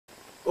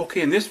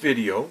Okay, in this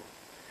video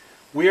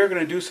we are going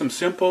to do some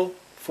simple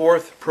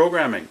Forth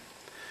programming.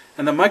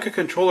 And the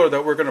microcontroller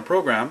that we're going to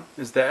program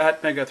is the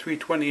ATmega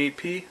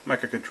 328P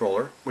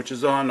microcontroller, which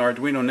is on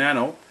Arduino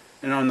Nano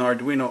and on the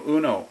Arduino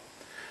Uno.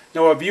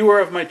 Now, a viewer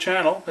of my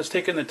channel has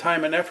taken the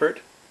time and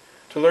effort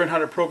to learn how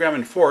to program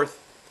in Forth,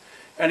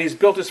 and he's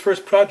built his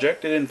first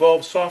project. It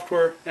involves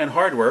software and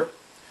hardware,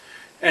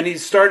 and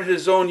he's started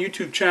his own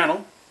YouTube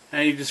channel,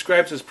 and he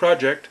describes his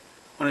project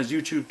on his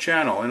YouTube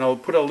channel, and I'll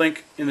put a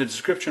link in the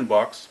description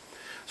box.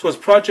 So his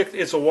project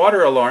is a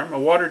water alarm, a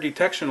water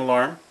detection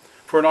alarm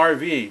for an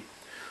RV.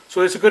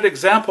 So it's a good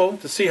example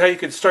to see how you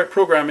could start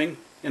programming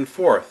in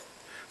Forth.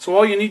 So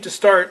all you need to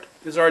start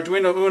is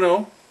Arduino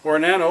Uno or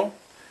Nano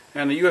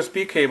and a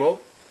USB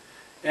cable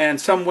and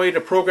some way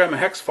to program a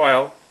hex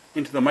file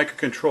into the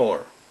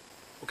microcontroller.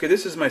 Okay,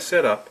 this is my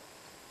setup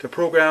to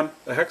program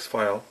a hex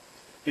file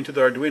into the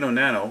Arduino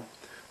Nano.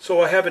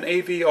 So I have an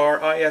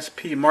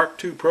AVRISP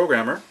Mark II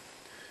programmer,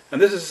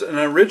 and this is an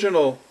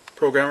original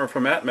programmer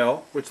from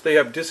Atmel, which they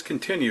have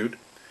discontinued,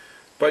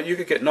 but you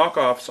could get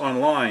knockoffs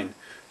online.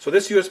 So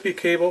this USB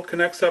cable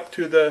connects up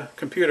to the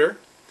computer,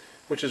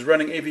 which is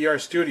running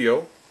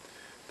AVRstudio.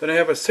 Then I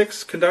have a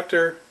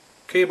 6-conductor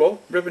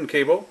cable, ribbon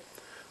cable,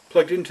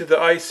 plugged into the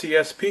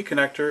ICSP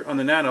connector on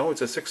the Nano.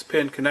 It's a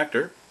 6-pin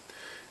connector.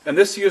 And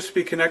this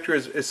USB connector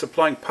is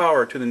supplying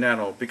power to the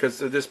Nano, because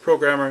this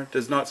programmer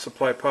does not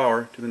supply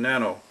power to the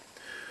Nano.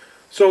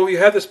 So you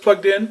have this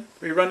plugged in,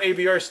 we run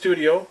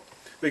AVRstudio,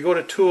 we go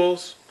to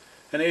Tools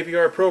and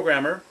AVR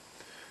Programmer,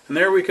 and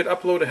there we could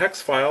upload a hex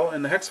file,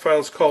 and the hex file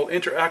is called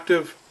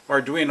interactive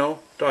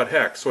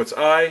Arduino.hex. So it's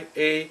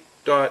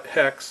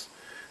IA.hex,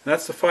 and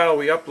that's the file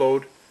we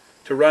upload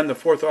to run the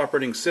Forth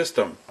operating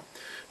system.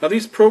 Now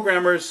these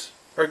programmers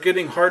are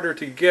getting harder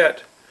to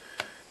get,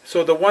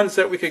 so the ones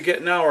that we could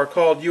get now are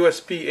called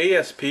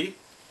USBasp,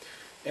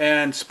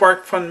 and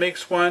SparkFun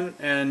makes one,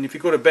 and if you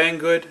go to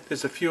Banggood,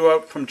 there's a few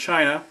out from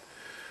China.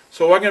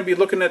 So I'm going to be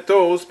looking at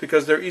those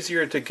because they're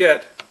easier to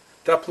get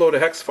to upload a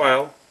hex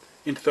file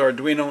into the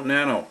Arduino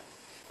Nano.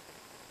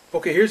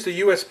 Okay, here's the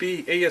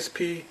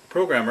USBasp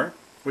programmer,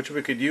 which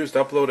we could use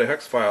to upload a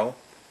hex file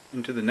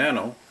into the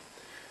Nano.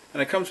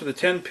 And it comes with a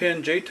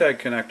 10-pin JTAG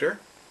connector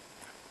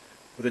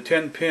with a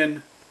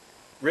 10-pin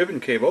ribbon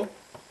cable,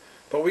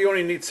 but we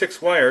only need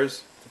 6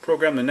 wires to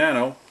program the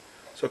Nano.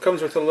 So it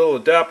comes with a little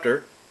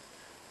adapter.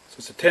 So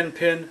it's a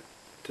 10-pin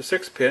to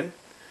 6-pin,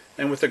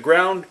 and with the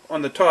ground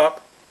on the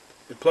top,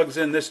 it plugs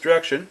in this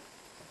direction,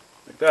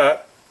 like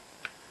that.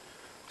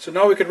 So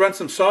now we could run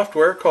some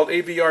software called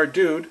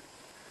AVRdude,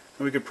 and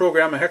we could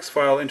program a hex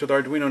file into the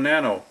Arduino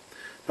Nano.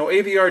 Now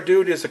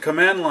AVRdude is a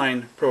command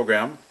line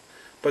program,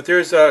 but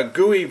there's a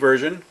GUI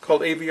version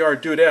called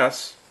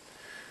AVRdudess,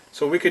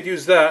 so we could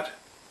use that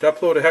to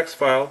upload a hex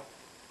file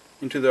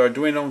into the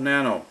Arduino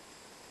Nano.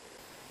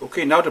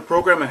 Okay, now to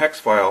program a hex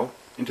file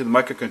into the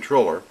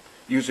microcontroller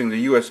using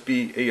the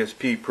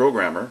USBasp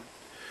programmer,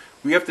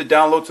 we have to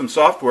download some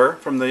software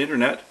from the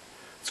internet.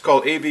 It's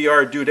called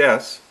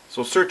AVRdudess.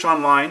 So search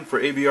online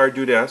for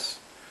AVRdudess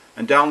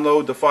and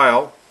download the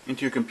file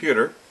into your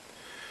computer.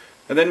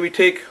 And then we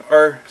take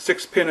our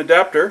 6-pin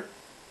adapter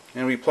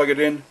and we plug it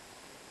in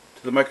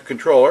to the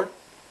microcontroller.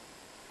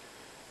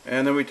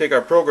 And then we take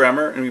our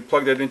programmer and we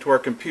plug that into our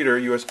computer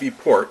USB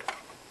port.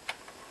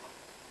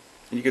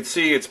 And you can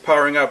see it's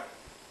powering up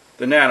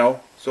the Nano.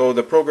 So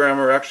the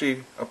programmer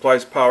actually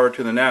applies power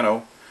to the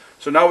Nano.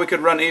 So now we could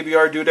run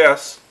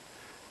AVRdudess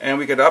and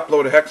we could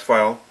upload a hex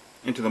file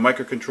into the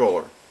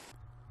microcontroller.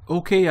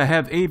 Okay, I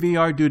have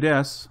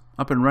AVRdudess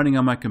up and running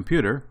on my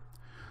computer.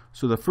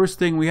 So the first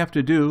thing we have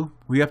to do,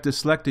 we have to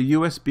select a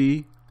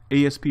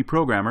USBasp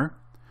programmer.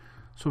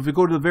 So if we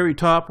go to the very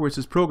top where it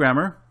says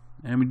Programmer,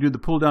 and we do the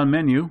pull down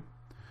menu,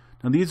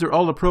 now these are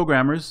all the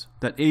programmers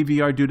that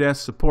AVRdudess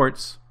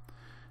supports.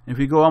 And if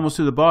we go almost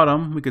to the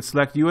bottom, we could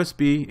select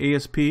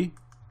USBasp.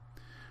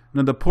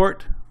 Now the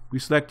port, we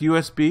select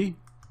USB,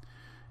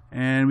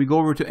 and we go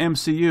over to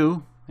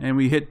MCU, and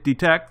we hit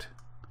Detect.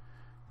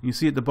 You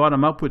see at the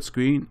bottom output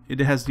screen, it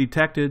has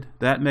detected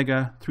the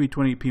ATmega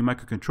 328P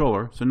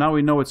microcontroller. So now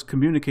we know it's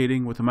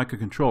communicating with the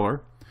microcontroller.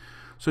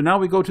 So now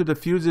we go to the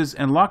fuses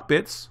and lock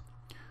bits.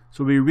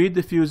 So we read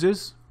the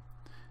fuses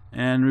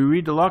and we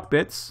read the lock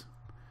bits.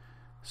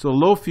 So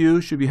low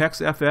fuse should be hex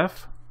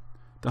FF.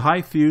 The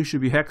high fuse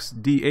should be hex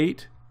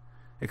D8.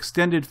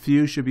 Extended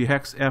fuse should be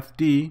hex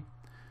FD.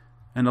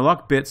 And the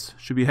lock bits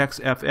should be hex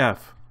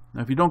FF.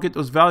 Now if you don't get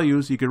those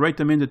values, you can write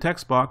them in the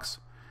text box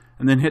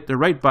and then hit the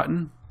right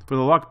button for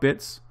the lock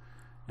bits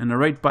and the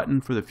right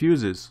button for the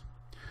fuses.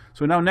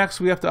 So now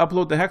next we have to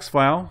upload the hex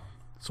file.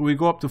 So we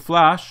go up to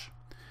Flash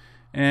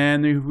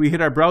and we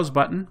hit our browse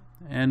button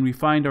and we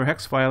find our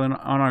hex file on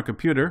our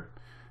computer.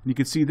 And you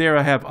can see there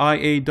I have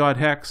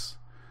IA.hex.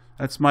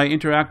 That's my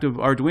interactive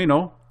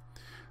Arduino.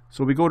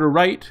 So we go to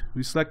Write,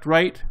 we select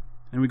Write,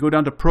 and we go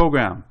down to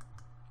Program.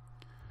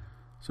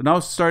 So now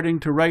it's starting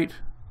to write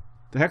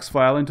the hex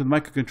file into the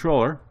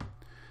microcontroller,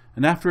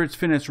 and after it's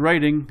finished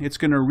writing, it's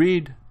going to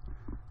read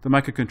the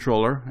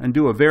microcontroller and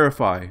do a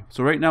verify.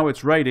 So right now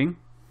it's writing,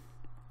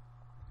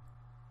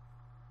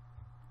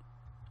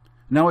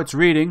 Now it's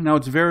reading, now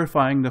it's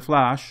verifying the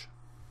flash.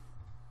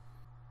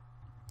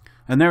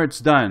 And there it's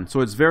done.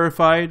 So it's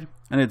verified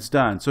and it's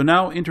done. So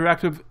now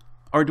interactive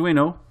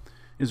Arduino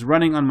is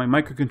running on my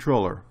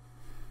microcontroller.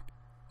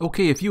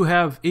 Okay, if you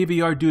have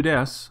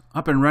AVRdudess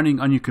up and running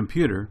on your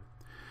computer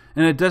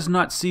and it does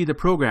not see the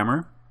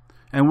programmer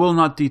and will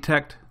not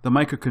detect the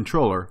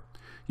microcontroller,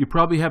 you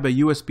probably have a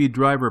USB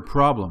driver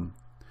problem.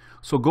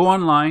 So go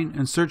online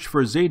and search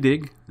for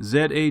Zadig,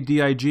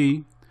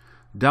 Z-A-D-I-G,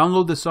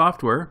 download the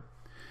software,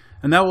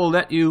 and that will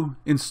let you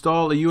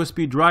install a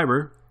USB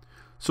driver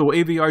so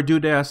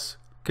AVRdudess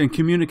can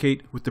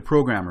communicate with the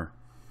programmer.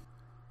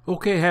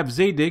 Okay, I have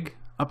Zadig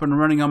up and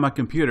running on my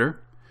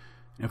computer.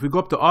 And if we go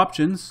up to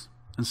Options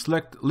and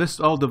select List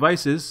All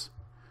Devices,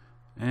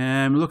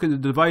 and look at the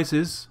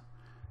devices,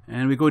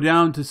 and we go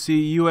down to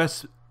see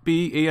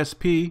USB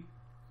ASP.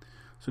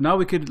 So now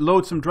we could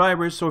load some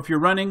drivers. So if you're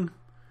running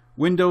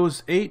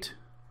Windows 8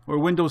 or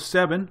Windows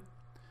 7,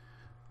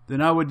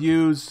 then I would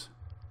use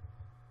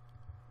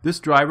this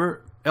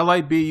driver,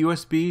 lib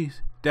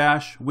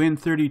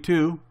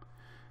USB-Win32.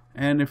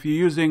 And if you're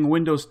using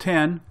Windows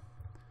 10,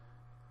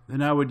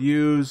 then I would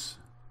use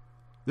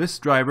this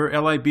driver,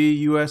 lib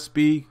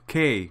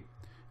USB-K.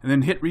 And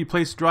then hit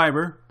Replace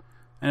Driver,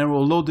 and it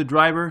will load the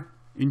driver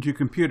into your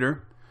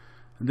computer.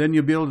 And then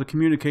you'll be able to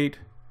communicate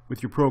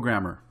with your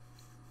programmer.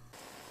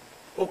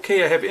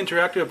 Okay, I have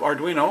interactive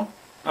Arduino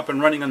up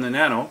and running on the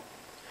Nano.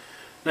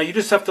 Now you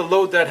just have to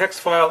load that hex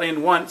file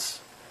in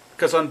once,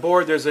 because on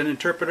board there's an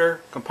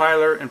interpreter,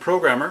 compiler, and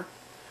programmer.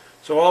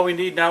 So all we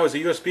need now is a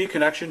USB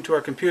connection to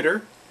our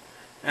computer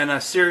and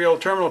a serial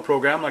terminal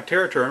program like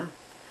TerraTerm,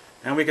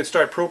 and we can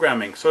start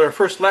programming. So our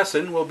first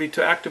lesson will be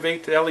to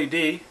activate the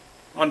LED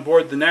on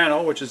board the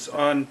Nano, which is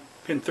on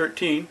pin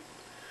 13.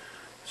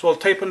 So I'll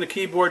type on the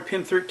keyboard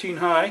pin 13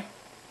 high.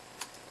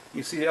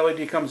 You see the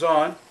LED comes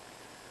on.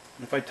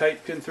 And if I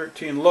type pin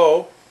 13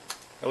 low,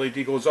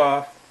 LED goes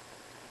off.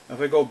 If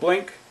I go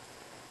blink,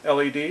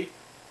 LED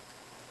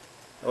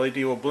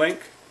will blink,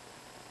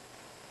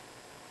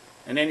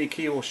 and any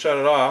key will shut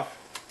it off.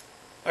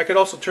 I could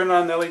also turn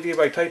on the LED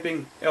by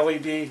typing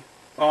LED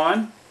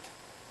on,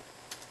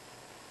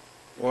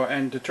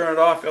 and to turn it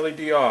off,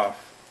 LED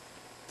off.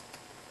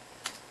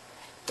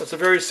 That's a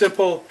very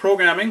simple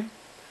programming.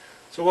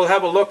 So we'll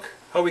have a look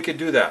how we could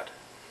do that.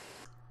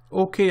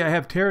 Okay, I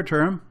have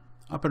TerraTerm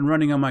up and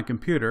running on my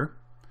computer,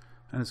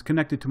 and it's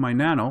connected to my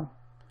Nano.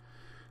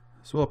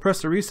 So I'll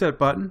press the reset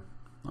button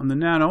on the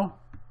Nano,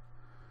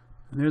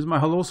 and there's my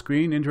hello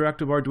screen,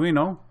 interactive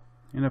Arduino.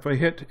 And if I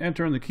hit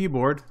enter on the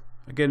keyboard,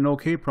 I get an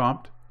OK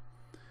prompt.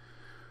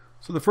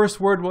 So the first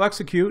word we'll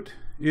execute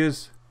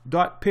is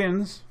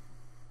 .pins,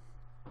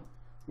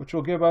 which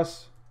will give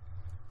us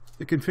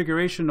the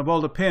configuration of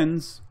all the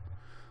pins.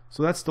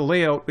 So that's the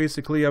layout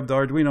basically of the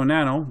Arduino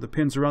Nano. The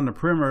pins are on the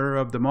perimeter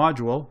of the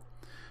module.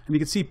 And you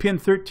can see pin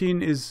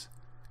 13 is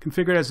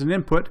configured as an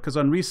input, because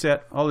on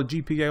reset all the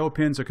GPIO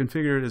pins are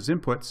configured as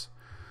inputs.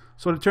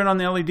 So to turn on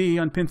the LED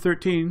on pin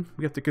 13,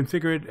 we have to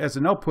configure it as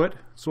an output.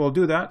 So I'll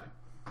do that.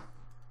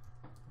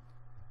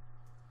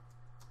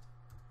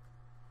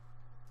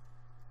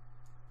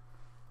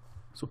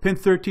 So pin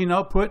 13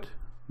 output.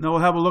 Now we'll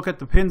have a look at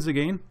the pins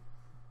again.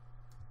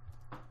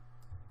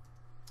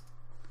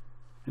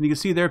 And you can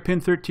see there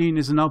pin 13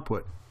 is an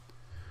output.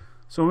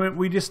 So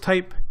we just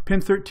type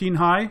pin 13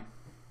 high.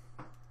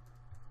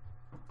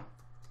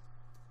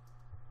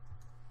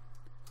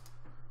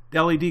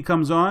 The LED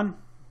comes on.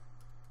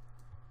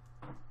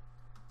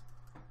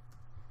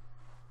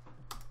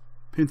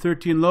 Pin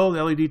 13 low,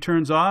 the LED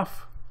turns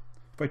off.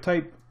 If I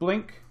type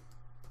blink,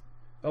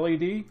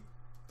 LED,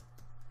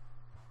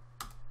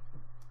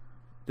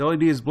 the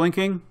LED is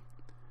blinking,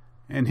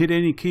 and hit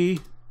any key,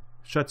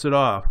 shuts it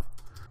off.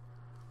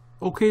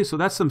 Okay, so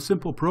that's some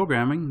simple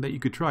programming that you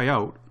could try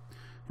out.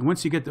 And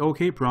once you get the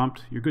OK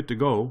prompt, you're good to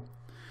go.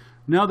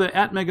 Now the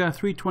Atmega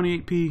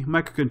 328P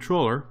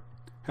microcontroller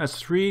has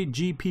 3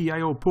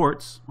 GPIO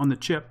ports on the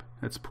chip.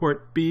 That's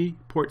port B,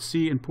 port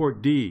C, and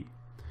port D.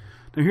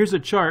 Now here's a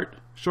chart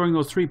showing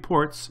those 3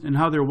 ports and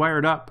how they're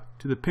wired up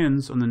to the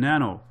pins on the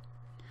Nano.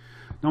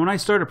 Now when I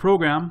start a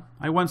program,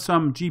 I want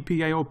some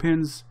GPIO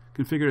pins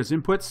configured as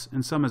inputs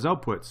and some as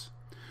outputs.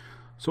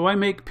 So I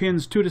make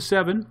pins 2 to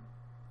 7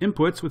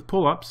 inputs with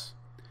pull-ups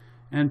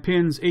and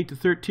pins 8 to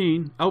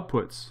 13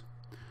 outputs.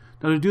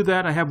 Now to do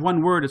that, I have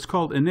one word. It's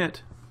called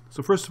init.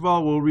 So first of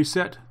all, we'll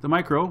reset the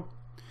micro,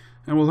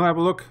 and we'll have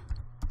a look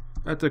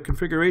at the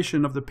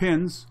configuration of the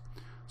pins.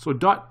 So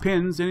dot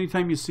pins,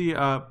 anytime you see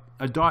a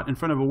dot in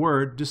front of a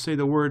word, just say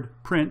the word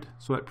print.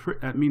 So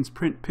that means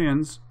print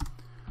pins.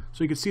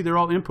 So you can see they're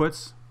all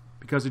inputs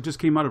because it just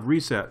came out of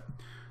reset.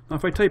 Now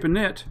if I type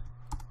init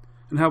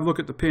and have a look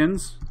at the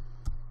pins,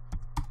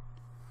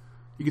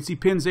 you can see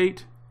pins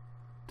 8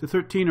 to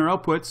 13 are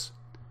outputs,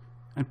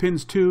 and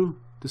pins 2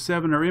 to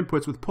 7 are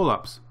inputs with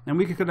pull-ups. And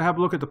we could have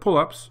a look at the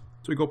pull-ups.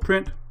 So we go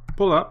print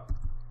pull-up.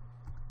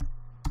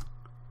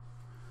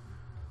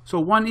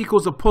 So 1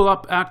 equals a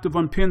pull-up active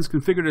on pins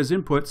configured as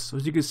inputs. So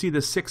as you can see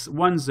the 6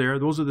 ones there,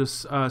 those are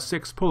the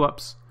 6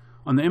 pull-ups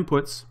on the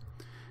inputs.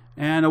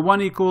 And a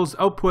 1 equals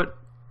output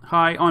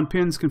high on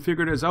pins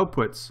configured as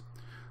outputs.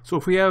 So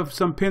if we have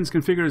some pins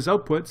configured as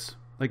outputs,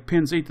 like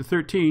pins 8 to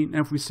 13,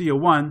 and if we see a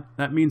 1,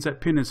 that means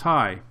that pin is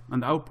high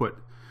on the output.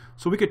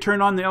 So we could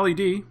turn on the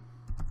LED.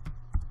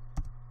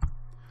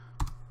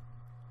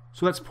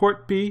 So that's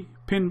port B,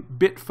 pin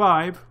bit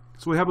 5.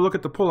 So we have a look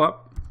at the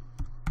pull-up.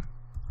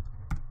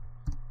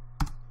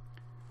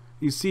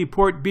 You see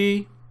port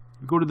B,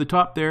 you go to the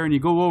top there and you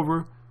go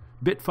over,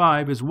 bit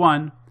 5 is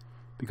 1,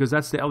 because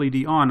that's the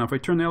LED on. Now if I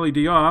turn the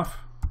LED off,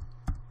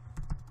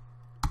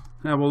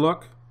 have a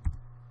look,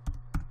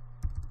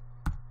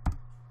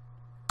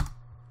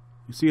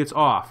 you see it's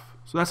off.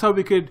 So that's how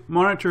we could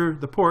monitor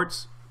the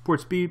ports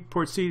B,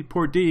 port C,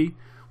 port D,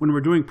 when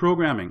we're doing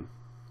programming.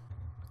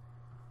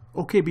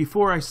 Okay,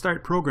 before I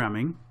start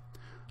programming,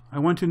 I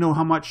want to know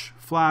how much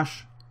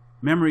flash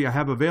memory I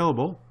have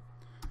available.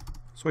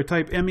 So I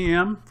type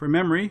MEM for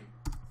memory,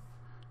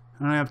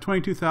 and I have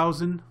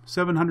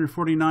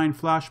 22,749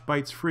 flash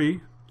bytes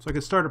free. So I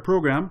can start a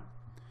program.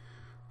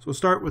 So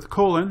start with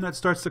colon, that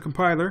starts the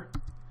compiler.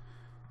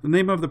 The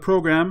name of the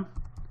program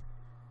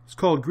is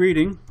called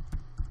greeting.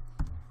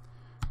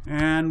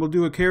 And we'll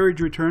do a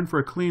carriage return for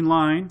a clean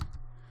line.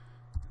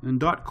 And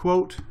dot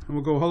quote, and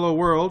we'll go hello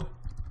world.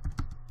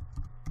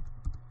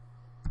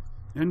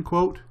 End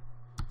quote,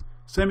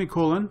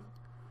 semicolon.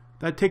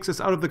 That takes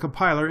us out of the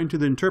compiler into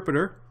the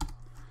interpreter.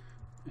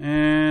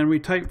 And we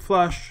type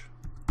flush,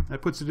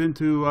 that puts it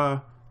into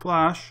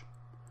flash.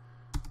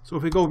 So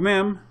if we go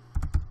mem,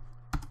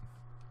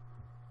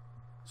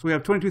 so we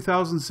have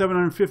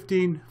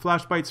 22,715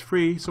 flash bytes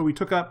free, so we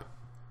took up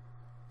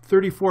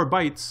 34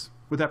 bytes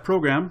with that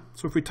program.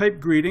 So if we type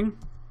greeting,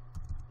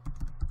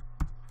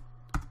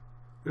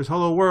 there's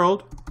hello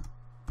world.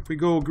 If we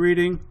go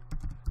greeting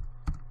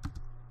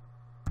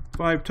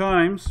 5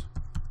 times,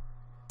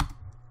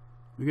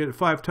 we get it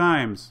 5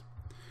 times.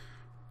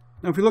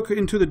 Now if we look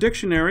into the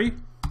dictionary,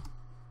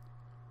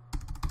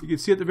 you can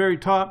see at the very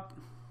top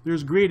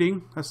there's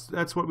greeting.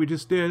 That's what we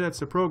just did. That's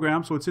the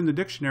program, so it's in the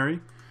dictionary.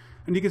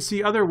 And you can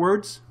see other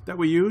words that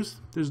we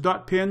use. There's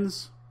dot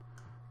pins,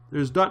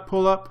 there's dot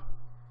pull up,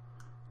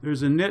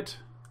 there's init,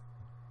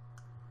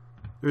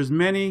 there's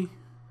many,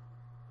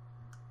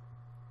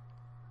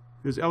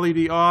 there's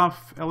LED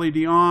off,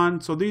 LED on.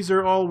 So these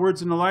are all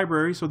words in the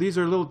library. So these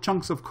are little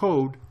chunks of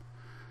code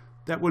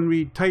that when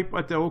we type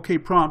at the OK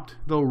prompt,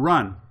 they'll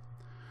run.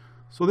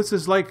 So this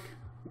is like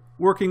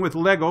working with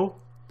Lego.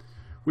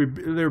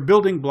 They're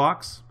building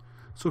blocks.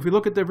 So if you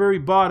look at the very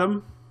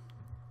bottom,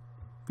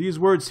 these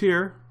words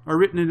here are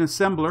written in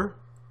assembler.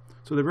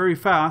 So they're very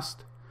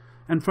fast.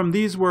 And from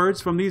these words,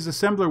 from these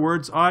assembler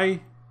words,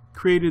 I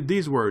created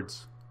these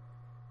words.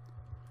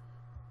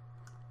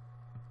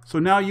 So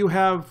now you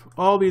have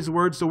all these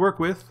words to work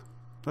with.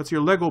 That's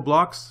your Lego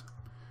blocks.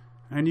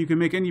 And you can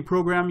make any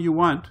program you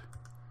want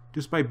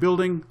just by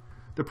building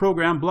the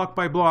program block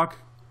by block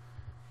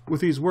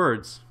with these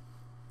words.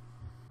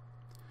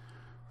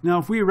 Now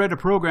if we read a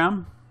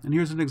program, and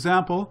here's an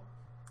example,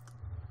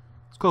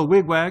 it's called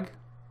wigwag.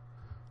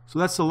 So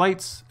that's the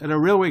lights at a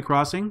railway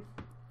crossing.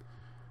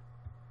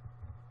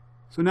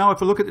 So now if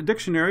I look at the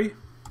dictionary,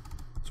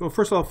 so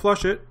first I'll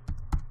flush it,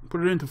 put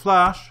it into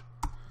flash,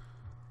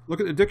 look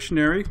at the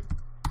dictionary,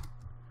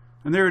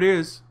 and there it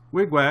is,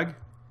 wigwag.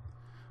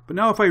 But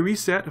now if I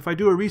reset, if I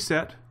do a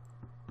reset,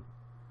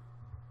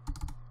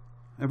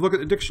 I look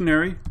at the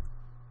dictionary,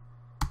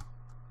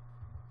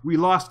 we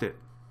lost it.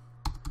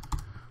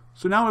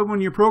 So now when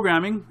you're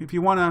programming, if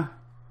you want to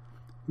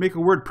make a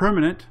word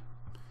permanent,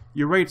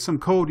 you write some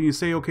code and you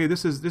say, okay,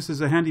 this is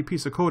a handy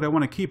piece of code, I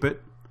want to keep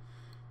it.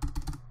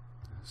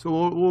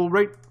 So we'll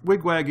write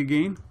wigwag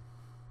again.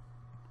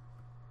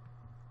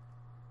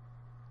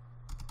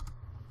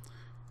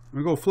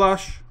 We go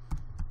flush.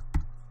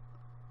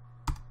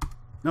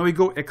 Now we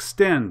go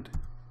extend.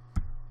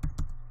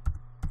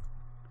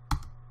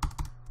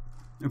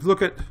 If you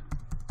look at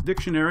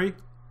dictionary,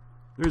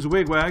 there's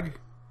wigwag.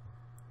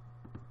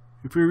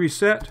 If we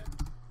reset,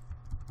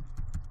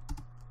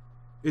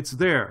 it's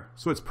there.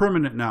 So it's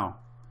permanent now.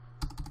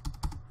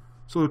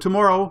 So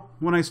tomorrow,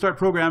 when I start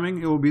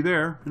programming, it will be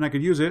there and I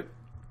could use it.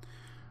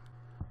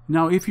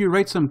 Now if you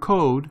write some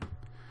code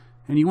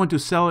and you want to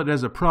sell it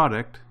as a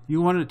product,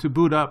 you want it to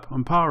boot up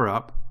and power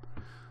up.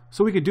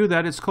 So we could do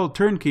that. It's called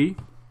turnkey.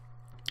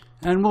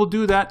 And we'll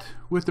do that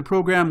with the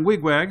program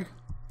wigwag.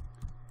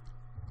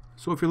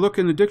 So if you look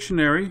in the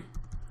dictionary,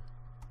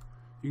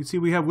 you can see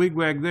we have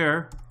wigwag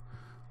there.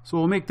 So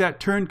we'll make that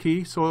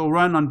turnkey so it'll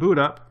run on boot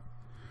up.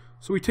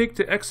 So we take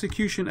the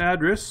execution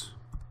address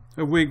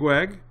of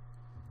wigwag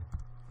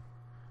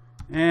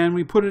and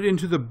we put it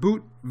into the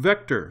boot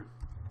vector.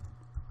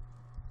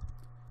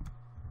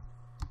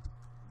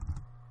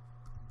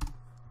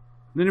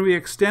 Then we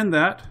extend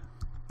that.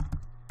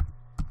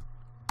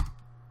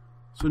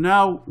 So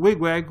now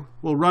wigwag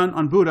will run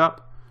on boot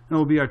up and it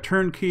will be our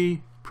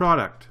turnkey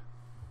product.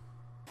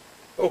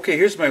 Okay,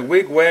 here's my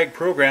wigwag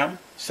program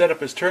set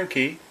up as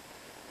turnkey.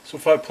 So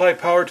if I apply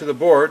power to the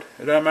board,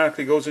 it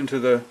automatically goes into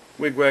the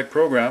wigwag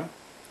program.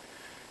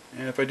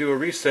 And if I do a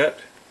reset,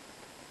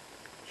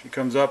 she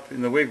comes up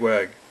in the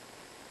wigwag.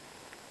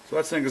 So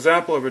that's an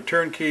example of a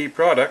turnkey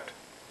product.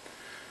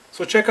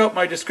 So check out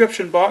my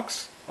description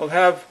box. I'll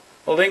have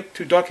a link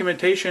to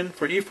documentation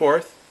for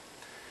eForth,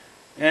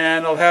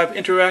 and I'll have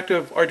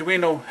interactive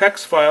Arduino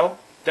hex file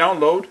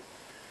download,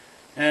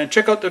 and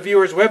check out the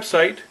viewer's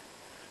website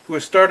who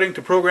is starting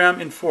to program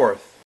in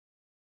Forth.